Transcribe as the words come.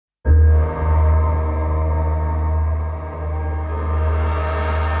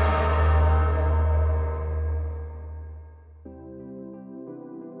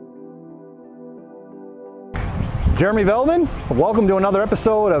Jeremy Veltman, welcome to another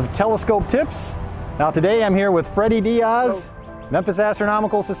episode of Telescope Tips. Now today I'm here with Freddie Diaz, Memphis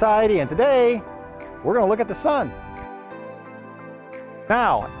Astronomical Society, and today we're going to look at the sun.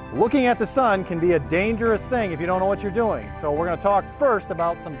 Now, looking at the sun can be a dangerous thing if you don't know what you're doing. So we're going to talk first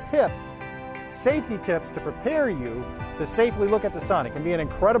about some tips, safety tips to prepare you to safely look at the sun. It can be an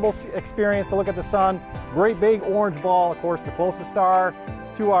incredible experience to look at the sun. Great big orange ball, of course, the closest star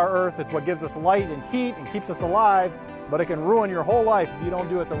to our Earth. It's what gives us light and heat and keeps us alive, but it can ruin your whole life if you don't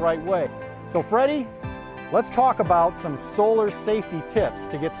do it the right way. So Freddie, let's talk about some solar safety tips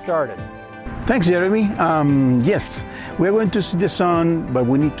to get started. Thanks, Jeremy. Yes, we're going to see the sun, but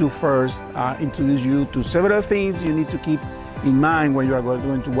we need to first introduce you to several things you need to keep in mind when you are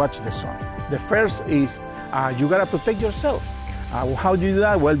going to watch the sun. The first is you gotta protect yourself. How do you do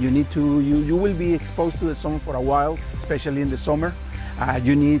that? Well, you will be exposed to the sun for a while, especially in the summer.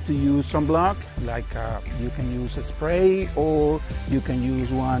 You need to use sunblock, like you can use a spray or you can use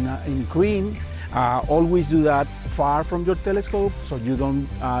one in cream. Always do that far from your telescope so you don't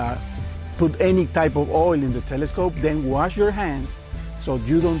put any type of oil in the telescope. Then wash your hands so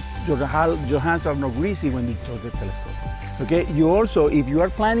your hands are not greasy when you touch the telescope. Okay, you also, if you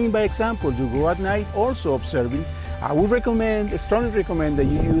are planning, by example, to go at night also observing, I would strongly recommend that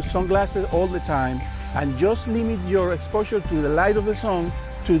you use sunglasses all the time and just limit your exposure to the light of the sun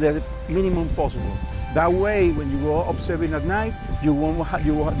to the minimum possible. That way, when you go observing at night,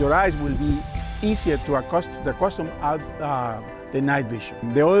 your eyes will be easier to accustom the night vision.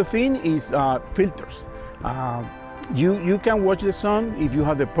 The other thing is filters. You can watch the sun if you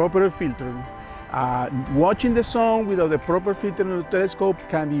have the proper filter. Watching the sun without the proper filter in the telescope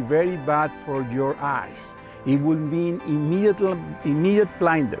can be very bad for your eyes. It will mean immediate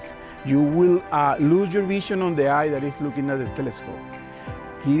blindness. You will lose your vision on the eye that is looking at the telescope.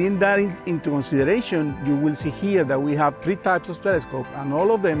 Keeping that into consideration, you will see here that we have 3 types of telescope and all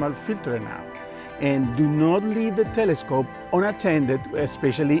of them are filtered now. And do not leave the telescope unattended,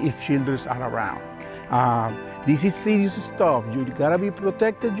 especially if children are around. This is serious stuff. You gotta be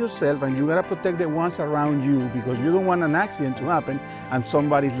protected yourself and you gotta protect the ones around you because you don't want an accident to happen and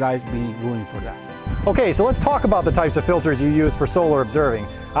somebody's life be ruined for that. Okay, so let's talk about the types of filters you use for solar observing.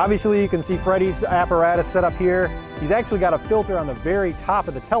 Obviously, you can see Freddie's apparatus set up here. He's actually got a filter on the very top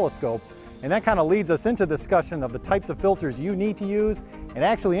of the telescope, and that kind of leads us into discussion of the types of filters you need to use, and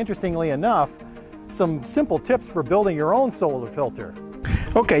actually, interestingly enough, some simple tips for building your own solar filter.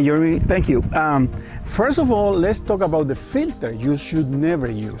 Okay, Jeremy, thank you. First of all, let's talk about the filter you should never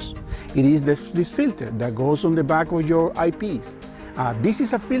use. It is this filter that goes on the back of your eyepiece. This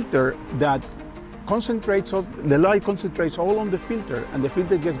is a filter that the light concentrates all on the filter and the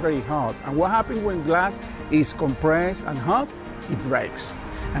filter gets very hot. And what happens when glass is compressed and hot? It breaks.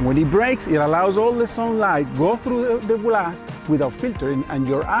 And when it breaks, it allows all the sunlight go through the glass without filtering and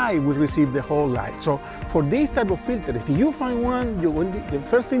your eye will receive the whole light. So for this type of filter, if you find one, the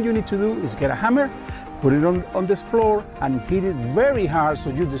first thing you need to do is get a hammer, put it on the floor and hit it very hard so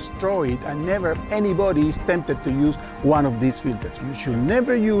you destroy it, and never anybody is tempted to use one of these filters. You should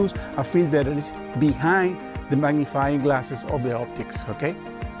never use a filter that is behind the magnifying glasses of the optics, okay?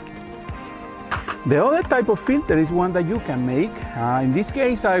 The other type of filter is one that you can make. In this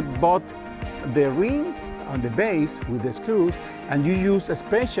case, I bought the ring on the base with the screws, and you use a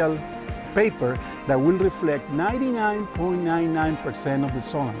special paper that will reflect 99.99% of the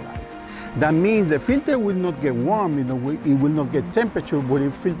sunlight. That means the filter will not get warm, it will not get temperature, but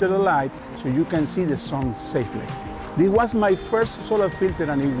it filters the light so you can see the sun safely. This was my first solar filter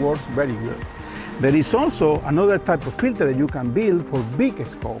and it works very good. There is also another type of filter that you can build for big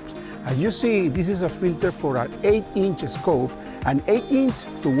scopes. As you see, this is a filter for an 8-inch scope, and 8-inch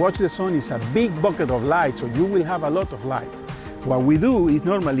to watch the sun is a big bucket of light, so you will have a lot of light. What we do is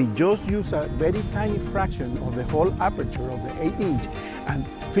normally just use a very tiny fraction of the whole aperture of the 8-inch and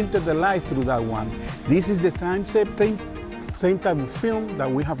filter the light through that one. This is the same type of film that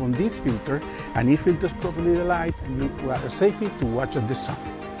we have on this filter, and it filters properly the light and you are safe to watch the sun.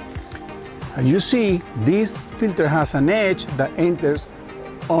 And you see, this filter has an edge that enters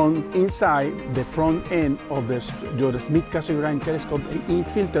on inside the front end of your Maksutov Cassegrain telescope 8-inch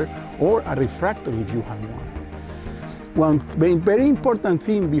filter, or a refractor if you have one. One very important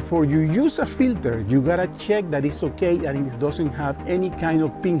thing before you use a filter, you gotta check that it's okay and it doesn't have any kind of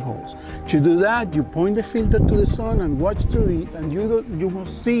pinholes. To do that, you point the filter to the sun and watch through it, and you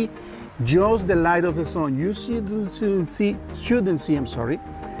must see just the light of the sun. You shouldn't see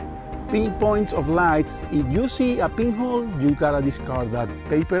pinpoints of light. If you see a pinhole, you gotta discard that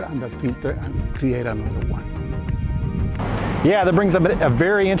paper and that filter and create another one. Yeah, that brings up a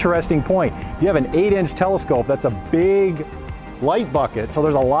very interesting point. If you have an 8-inch telescope, that's a big light bucket, so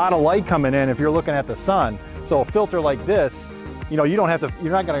there's a lot of light coming in if you're looking at the sun. So a filter like this, you know, you're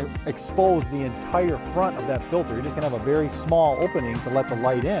not going to expose the entire front of that filter. You're just going to have a very small opening to let the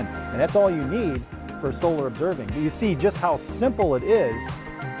light in, and that's all you need for solar observing. But you see just how simple it is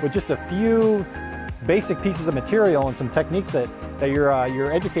with just a few basic pieces of material and some techniques that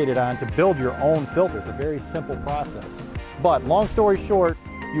you're educated on to build your own filter. It's a very simple process. But long story short,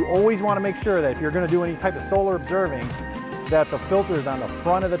 you always want to make sure that if you're going to do any type of solar observing, that the filter is on the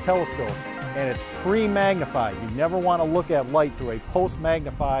front of the telescope and it's pre-magnified. You never want to look at light through a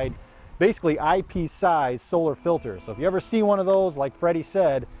post-magnified, basically eyepiece-size solar filter. So if you ever see one of those, like Freddie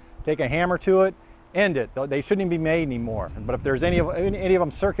said, take a hammer to it, end it. They shouldn't even be made anymore. But if there's any of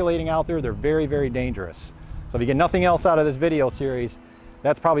them circulating out there, they're very, very dangerous. So if you get nothing else out of this video series,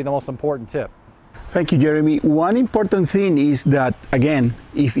 that's probably the most important tip. Thank you, Jeremy. One important thing is that, again,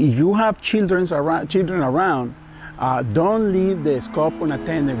 if you have children around, don't leave the scope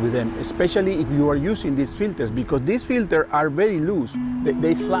unattended with them, especially if you are using these filters, because these filters are very loose.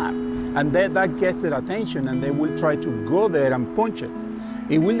 They flap, and that gets their attention, and they will try to go there and punch it.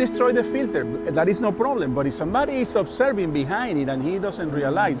 It will destroy the filter. That is no problem. But if somebody is observing behind it and he doesn't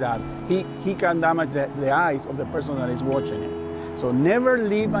realize that, he can damage the eyes of the person that is watching it. So never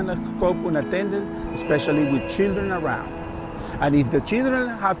leave a scope unattended, especially with children around. And if the children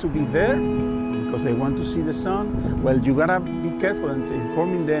have to be there because they want to see the sun, well, you gotta be careful and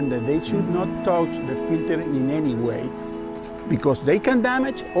informing them that they should not touch the filter in any way, because they can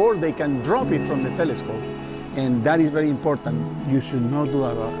damage or they can drop it from the telescope. And that is very important. You should not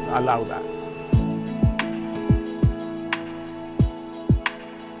allow that.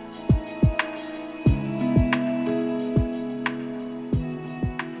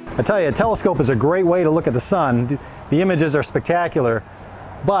 I tell you, a telescope is a great way to look at the sun. The images are spectacular,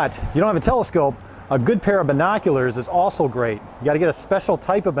 but if you don't have a telescope, a good pair of binoculars is also great. You got to get a special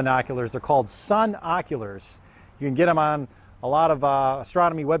type of binoculars. They're called Sunoculars. You can get them on a lot of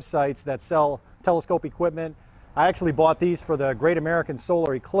astronomy websites that sell telescope equipment. I actually bought these for the Great American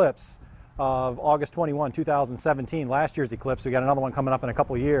Solar Eclipse of August 21, 2017, last year's eclipse. We got another one coming up in a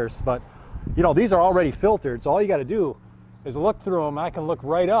couple of years, but you know, these are already filtered, so all you got to do is look through them. I can look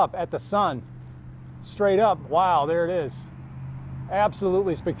right up at the sun, straight up. Wow, there it is.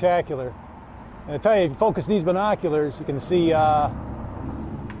 Absolutely spectacular. And I tell you, if you focus these binoculars, you can see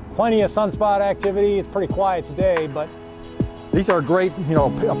plenty of sunspot activity. It's pretty quiet today, but these are great. You know,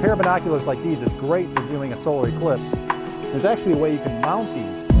 a pair of binoculars like these is great for viewing a solar eclipse. There's actually a way you can mount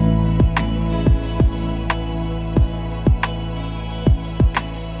these.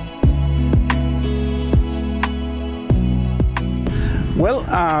 Well,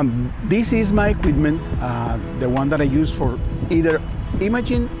 this is my equipment, the one that I use for either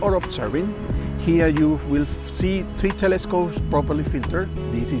imaging or observing. Here you will see 3 telescopes properly filtered.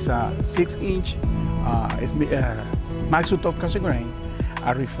 This is a 6-inch Maksutov Cassegrain,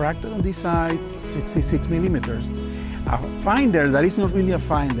 a refractor on this side, 66 millimeters. A finder that is not really a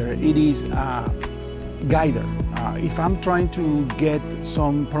finder, it is a guider. If I'm trying to get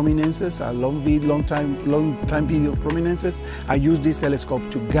some prominences, a long time video of prominences, I use this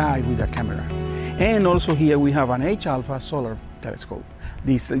telescope to guide with a camera. And also here we have an H-alpha solar telescope.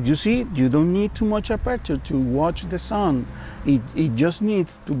 This, you see, you don't need too much aperture to watch the sun. It just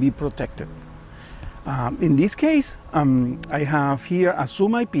needs to be protected. In this case, I have here a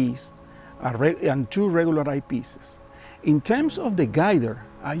zoom eyepiece and 2 regular eyepieces. In terms of the guider,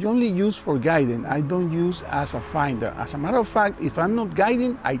 I only use for guiding. I don't use as a finder. As a matter of fact, if I'm not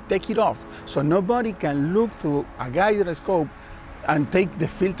guiding, I take it off. So nobody can look through a guided scope and take the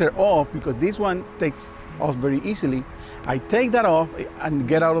filter off, because this one takes off very easily. I take that off and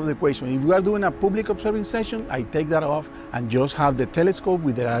get out of the equation. If we are doing a public observing session, I take that off and just have the telescope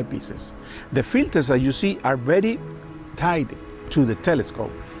with the eyepieces. The filters that you see are very tied to the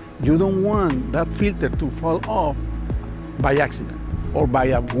telescope. You don't want that filter to fall off by accident or by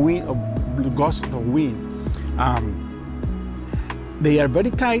a wind or gust of wind. They are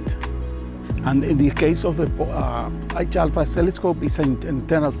very tight, and in the case of the H-alpha telescope, it's an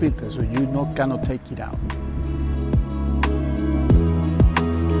internal filter, so you cannot take it out.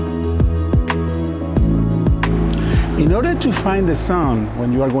 In order to find the sun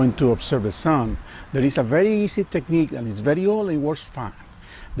when you are going to observe the sun, there is a very easy technique, and it's very old and works fine.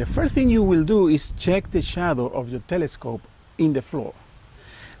 The first thing you will do is check the shadow of your telescope in the floor.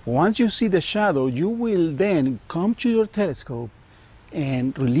 Once you see the shadow, you will then come to your telescope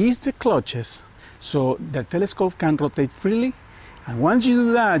and release the clutches so the telescope can rotate freely. And once you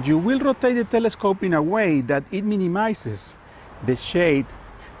do that, you will rotate the telescope in a way that it minimizes the shade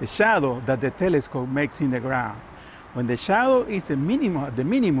the shadow that the telescope makes in the ground. When the shadow is at the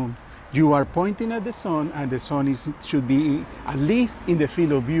minimum, you are pointing at the sun, and the sun should be at least in the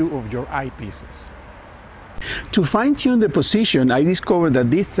field of view of your eyepieces. To fine-tune the position, I discovered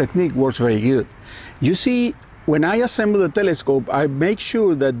that this technique works very good. You see, when I assemble the telescope, I make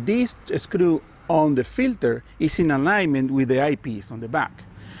sure that this screw on the filter is in alignment with the eyepiece on the back.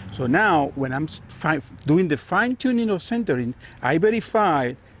 So now, when I'm doing the fine-tuning of centering, I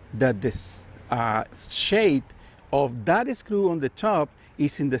verify that the shade of that screw on the top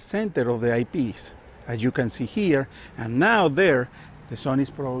is in the center of the eyepiece, as you can see here. And now there, the sun is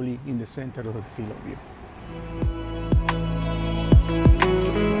probably in the center of the field of view.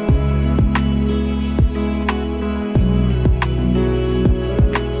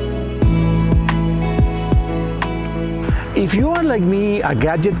 If you are like me, a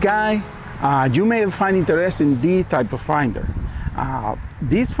gadget guy, you may find interest in this type of finder.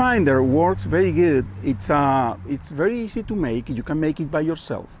 This finder works very good. It's very easy to make. You can make it by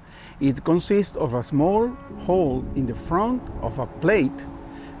yourself. It consists of a small hole in the front of a plate,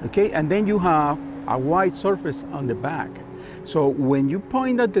 okay, and then you have a white surface on the back. So when you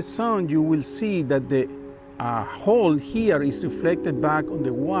point at the sun, you will see that the hole here is reflected back on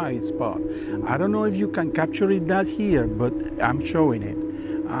the white spot. I don't know if you can capture that here, but I'm showing it.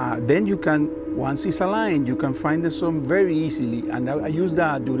 Then you can, once it's aligned, you can find the sun very easily, and I used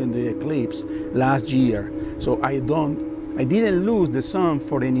that during the eclipse last year. So I didn't lose the sun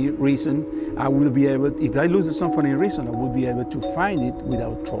for any reason. I will be able, if I lose the sun for any reason, I will be able to find it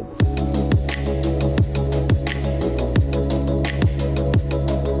without trouble.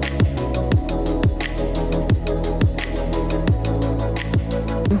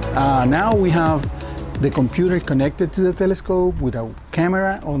 Now we have the computer connected to the telescope with a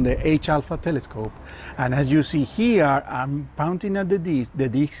camera on the H-alpha telescope. And as you see here, I'm pointing at the disc. The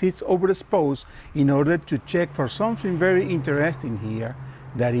disc is overexposed in order to check for something very interesting here,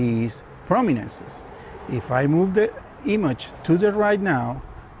 that is prominences. If I move the image to the right now,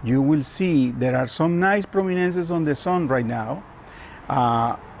 you will see there are some nice prominences on the sun right now.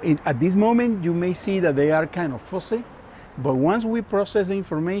 At this moment, you may see that they are kind of fuzzy, but once we process the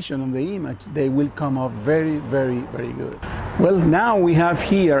information on the image, they will come up very, very, very good. Well, now we have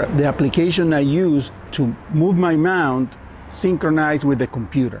here the application I use to move my mount synchronized with the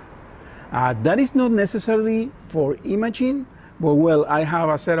computer. That is not necessarily for imaging, but well, I have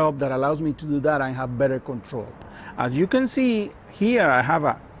a setup that allows me to do that. I have better control. As you can see here, I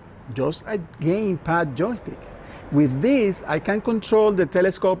have just a gamepad joystick. With this, I can control the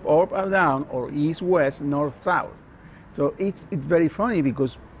telescope up or down, or east, west, north, south. So it's very funny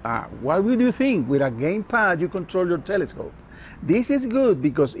because what would you think? With a gamepad, you control your telescope. This is good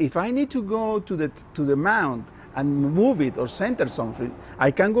because if I need to go to the mount and move it or center something,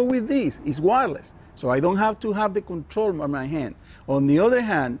 I can go with this. It's wireless, so I don't have to have the control on my hand. On the other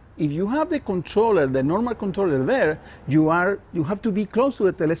hand, if you have the controller, the normal controller there, you have to be close to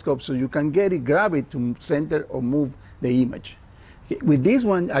the telescope so you can grab it to center or move the image. Okay, with this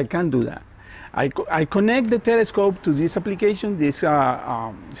one, I can't do that. I connect the telescope to this application, this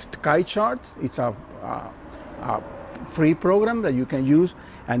Sky Chart. It's a free program that you can use,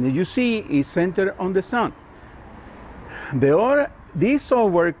 and as you see, it's centered on the sun. This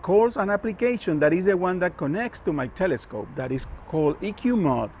software calls an application that is the one that connects to my telescope, that is called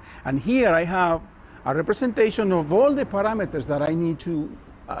EQMOD. And here I have a representation of all the parameters that I need to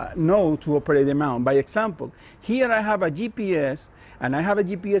know to operate the mount. By example, here I have a GPS, and I have a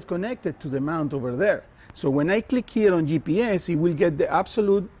GPS connected to the mount over there. So when I click here on GPS, it will get the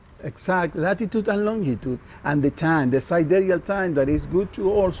absolute exact latitude and longitude and the time, the sidereal time, that is good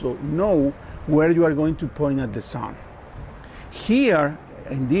to also know where you are going to point at the sun. Here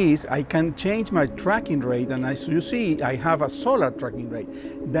in this, I can change my tracking rate, and as you see, I have a solar tracking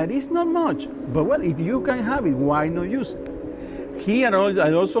rate. That is not much, but well, if you can have it, why not use it? Here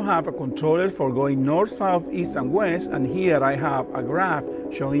I also have a controller for going north, south, east, and west, and here I have a graph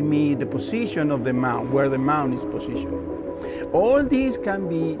showing me the position of the mount, where the mount is positioned. All these can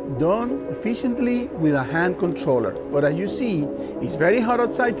be done efficiently with a hand controller, but as you see, it's very hot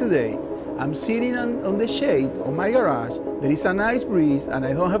outside today. I'm sitting on the shade of my garage. There is a nice breeze, and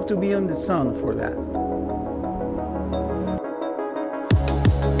I don't have to be on the sun for that.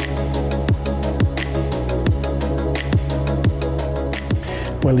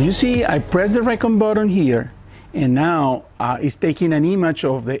 Well, you see, I press the record button here, and now it's taking an image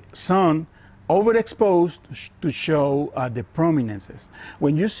of the sun overexposed to show the prominences.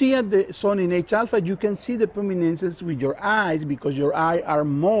 When you see at the sun in H alpha, you can see the prominences with your eyes because your eyes are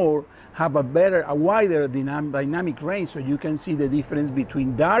have a wider dynamic range, so you can see the difference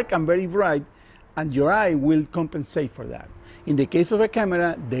between dark and very bright, and your eye will compensate for that. In the case of a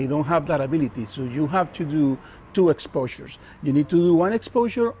camera, they don't have that ability, so you have to do 2 exposures. You need to do 1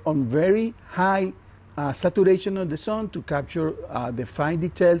 exposure on very high saturation of the sun to capture the fine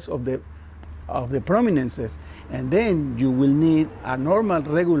details of the prominences, and then you will need a normal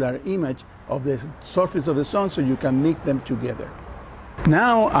regular image of the surface of the sun so you can mix them together.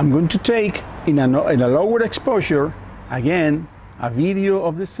 Now I'm going to take in a lower exposure again a video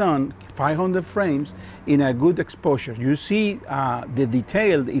of the sun, 500 frames in a good exposure. You see the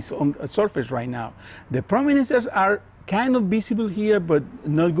detail is on the surface right now. The prominences are kind of visible here, but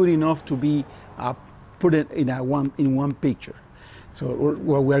not good enough to be put it in one picture. So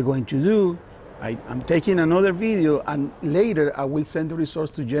what we're going to do, I'm taking another video, and later I will send the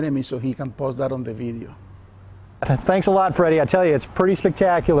results to Jeremy so he can post that on the video. Thanks a lot, Freddie. I tell you, it's pretty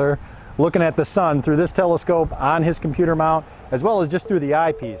spectacular looking at the sun through this telescope on his computer mount, as well as just through the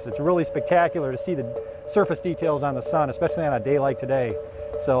eyepiece. It's really spectacular to see the surface details on the sun, especially on a day like today.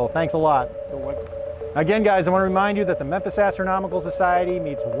 So thanks a lot. Again, guys, I want to remind you that the Memphis Astronomical Society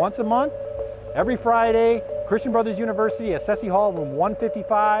meets once a month, every Friday, Christian Brothers University, Assessi Hall, room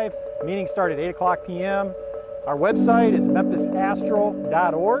 155. Meetings start at 8 p.m. Our website is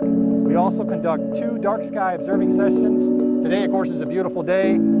memphisastro.org. We also conduct 2 dark sky observing sessions. Today, of course, is a beautiful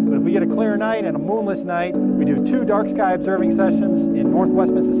day, but if we get a clear night and a moonless night, we do 2 dark sky observing sessions in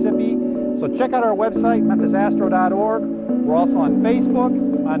northwest Mississippi. So check out our website, memphisastro.org. We're also on Facebook,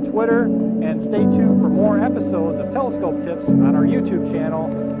 on Twitter, and stay tuned for more episodes of telescope tips on our YouTube channel,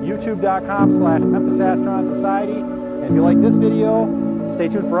 youtube.com/Memphis Astronaut Society. And if you like this video, stay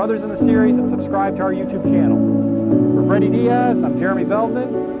tuned for others in the series and subscribe to our YouTube channel. For Freddie Diaz, I'm Jeremy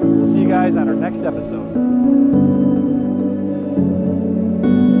Veldman. We'll see you guys on our next episode.